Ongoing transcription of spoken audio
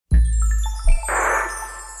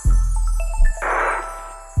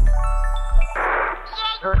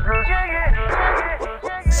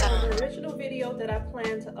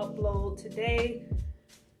plan to upload today.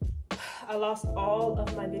 I lost all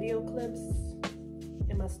of my video clips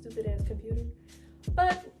in my stupid ass computer,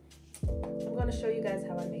 but I'm gonna show you guys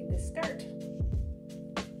how I made this skirt.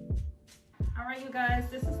 All right, you guys,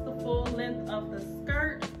 this is the full length of the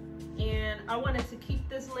skirt, and I wanted to keep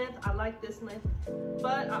this length. I like this length,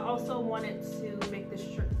 but I also wanted to make the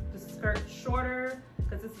skirt shorter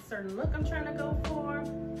because it's a certain look I'm trying to go for.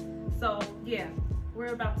 So yeah,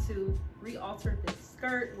 we're about to re-alter this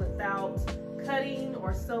skirt without cutting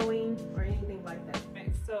or sewing or anything like that.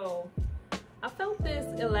 Okay, so I felt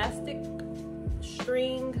this elastic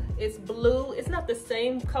string. It's blue. It's not the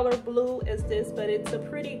same color blue as this, but it's a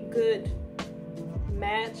pretty good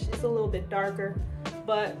match. It's a little bit darker,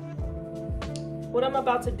 but what I'm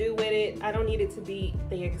about to do with it, I don't need it to be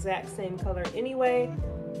the exact same color anyway.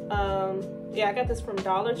 Yeah, I got this from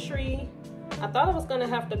Dollar Tree. I thought I was gonna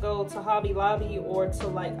have to go to Hobby Lobby or to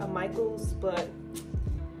like a Michael's, but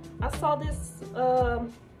I saw this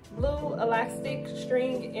blue elastic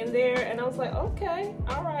string in there and I was like, okay,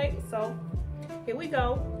 all right, so here we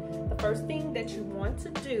go. The first thing that you want to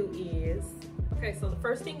do is, okay, so the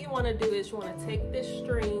first thing you want to do is you want to take this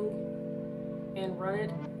string and run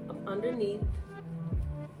it underneath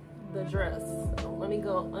the dress. So let me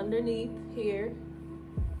go underneath here.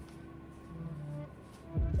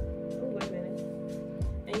 Ooh, wait a minute.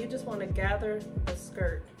 And you just want to gather the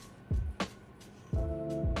skirt. So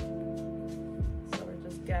we're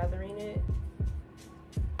just gathering it.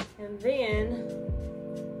 And then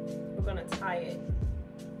we're going to tie it.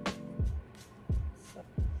 So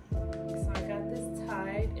I got this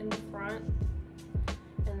tied in the front.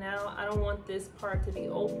 And now I don't want this part to be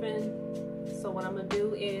open. So what I'm gonna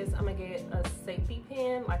do is I'm gonna get a safety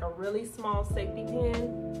pin, like a really small safety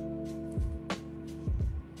pin,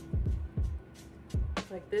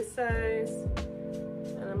 like this size,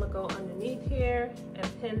 and I'm gonna go underneath here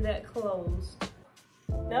and pin that closed.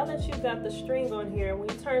 Now that you've got the string on here, when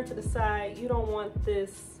you turn to the side, you don't want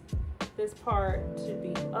this part to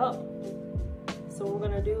be up. So what we're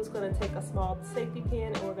gonna do is gonna take a small safety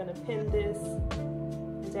pin and we're gonna pin this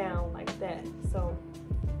down like that. So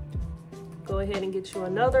go ahead and get you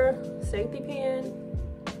another safety pin,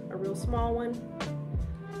 a real small one.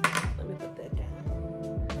 Let me put that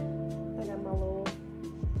down. I got my little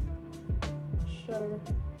shutter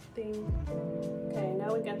thing. Okay,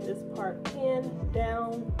 now we got this part pinned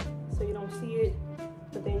down so you don't see it,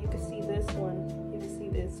 but then you can see this one. You can see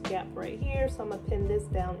this gap right here, so I'm gonna pin this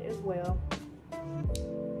down as well.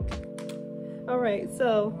 All right,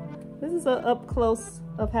 so this is an up close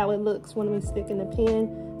of how it looks when we stick in the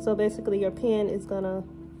pin. So basically your pin is gonna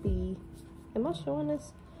be, am I showing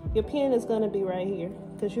this? Your pin is gonna be right here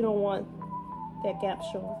because you don't want that gap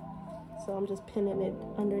showing. So I'm just pinning it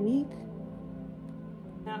underneath.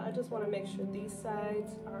 Now I just wanna make sure these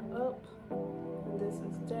sides are up and this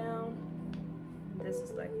is down. This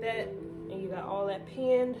is like that. And you got all that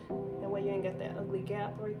pinned. That way you ain't got that ugly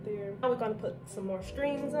gap right there. Now we're gonna put some more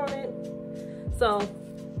strings on it. So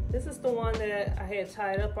this is the one that I had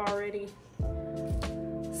tied up already.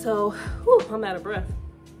 So, whew, I'm out of breath.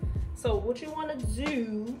 So what you want to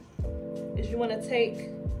do is you want to take,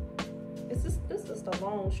 this is the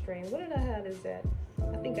long string. What did I have this at?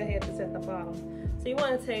 I think I had this at the bottom. So you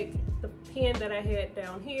want to take the pin that I had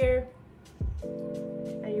down here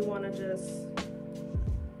and you want to just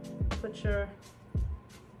put your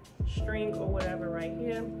string or whatever right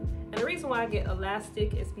here. And the reason why I get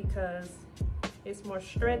elastic is because it's more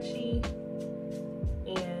stretchy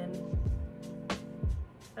and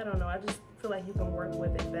I don't know, I just feel like you can work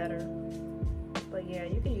with it better. But yeah,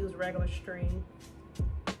 you can use regular string.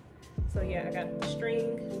 So yeah, I got the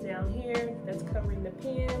string down here that's covering the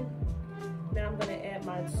pin. Now I'm gonna add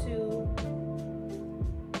my 2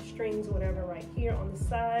 strings or whatever right here on the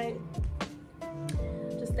side.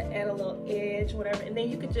 Just to add a little edge, whatever. And then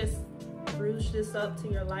you could just ruche this up to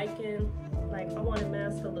your liking. Like I wanted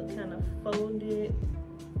mine to look kind of folded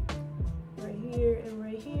right here and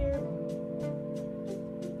right here.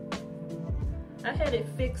 I had it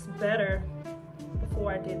fixed better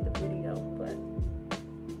before I did the video, but.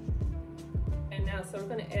 And now, so we're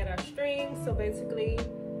gonna add our string. So basically,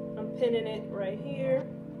 I'm pinning it right here.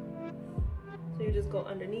 So you just go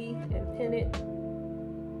underneath and pin it.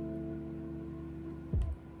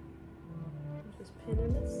 Just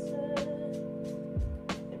pinning this side.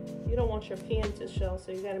 You don't want your pin to show,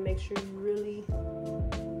 so you gotta make sure you really,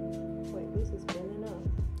 wait, this is bending up.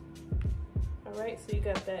 All right, so you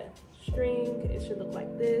got that string, it should look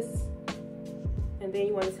like this. And then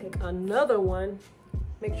you want to take another one,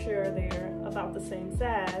 make sure they're about the same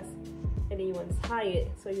size, and then you want to tie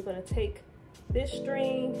it. So you're going to take this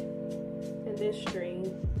string and this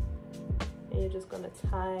string, and you're just gonna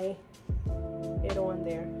tie it on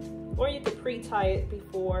there. Or you could pre-tie it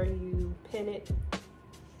before you pin it,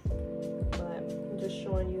 but I'm just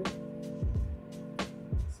showing you.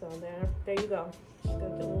 So there you go.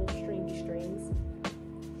 Got the little stringy strings.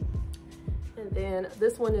 And then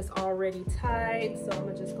this one is already tied, so I'm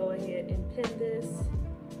gonna just go ahead and pin this.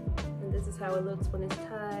 And this is how it looks when it's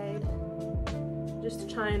tied. Just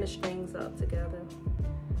tying the strings up together.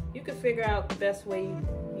 You can figure out the best way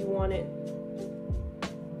you want it.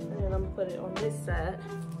 And then I'm gonna put it on this side.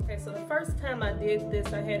 Okay, so the first time I did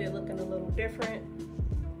this, I had it looking a little different.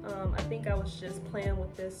 I think I was just playing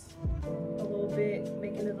with this a little bit,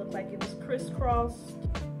 making it look like it was crisscrossed.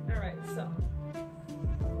 All right, so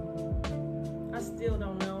I still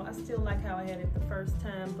don't know. I still like how I had it the first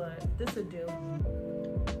time, but this will do.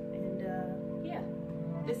 And yeah,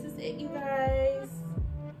 this is it, you guys.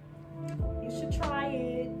 You should try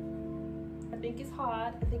it. I think it's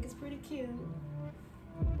hot. I think it's pretty cute.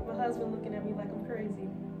 My husband looking at me like I'm crazy.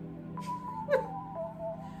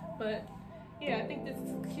 But yeah, I think this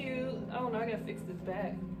is cute. I don't know, I gotta fix this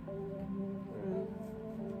back.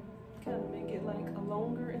 Kind of make it like a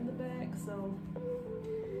longer in the back, so,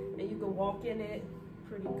 and you can walk in it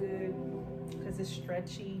pretty good because it's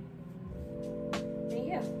stretchy. And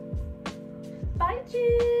yeah, bye,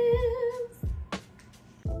 Jim.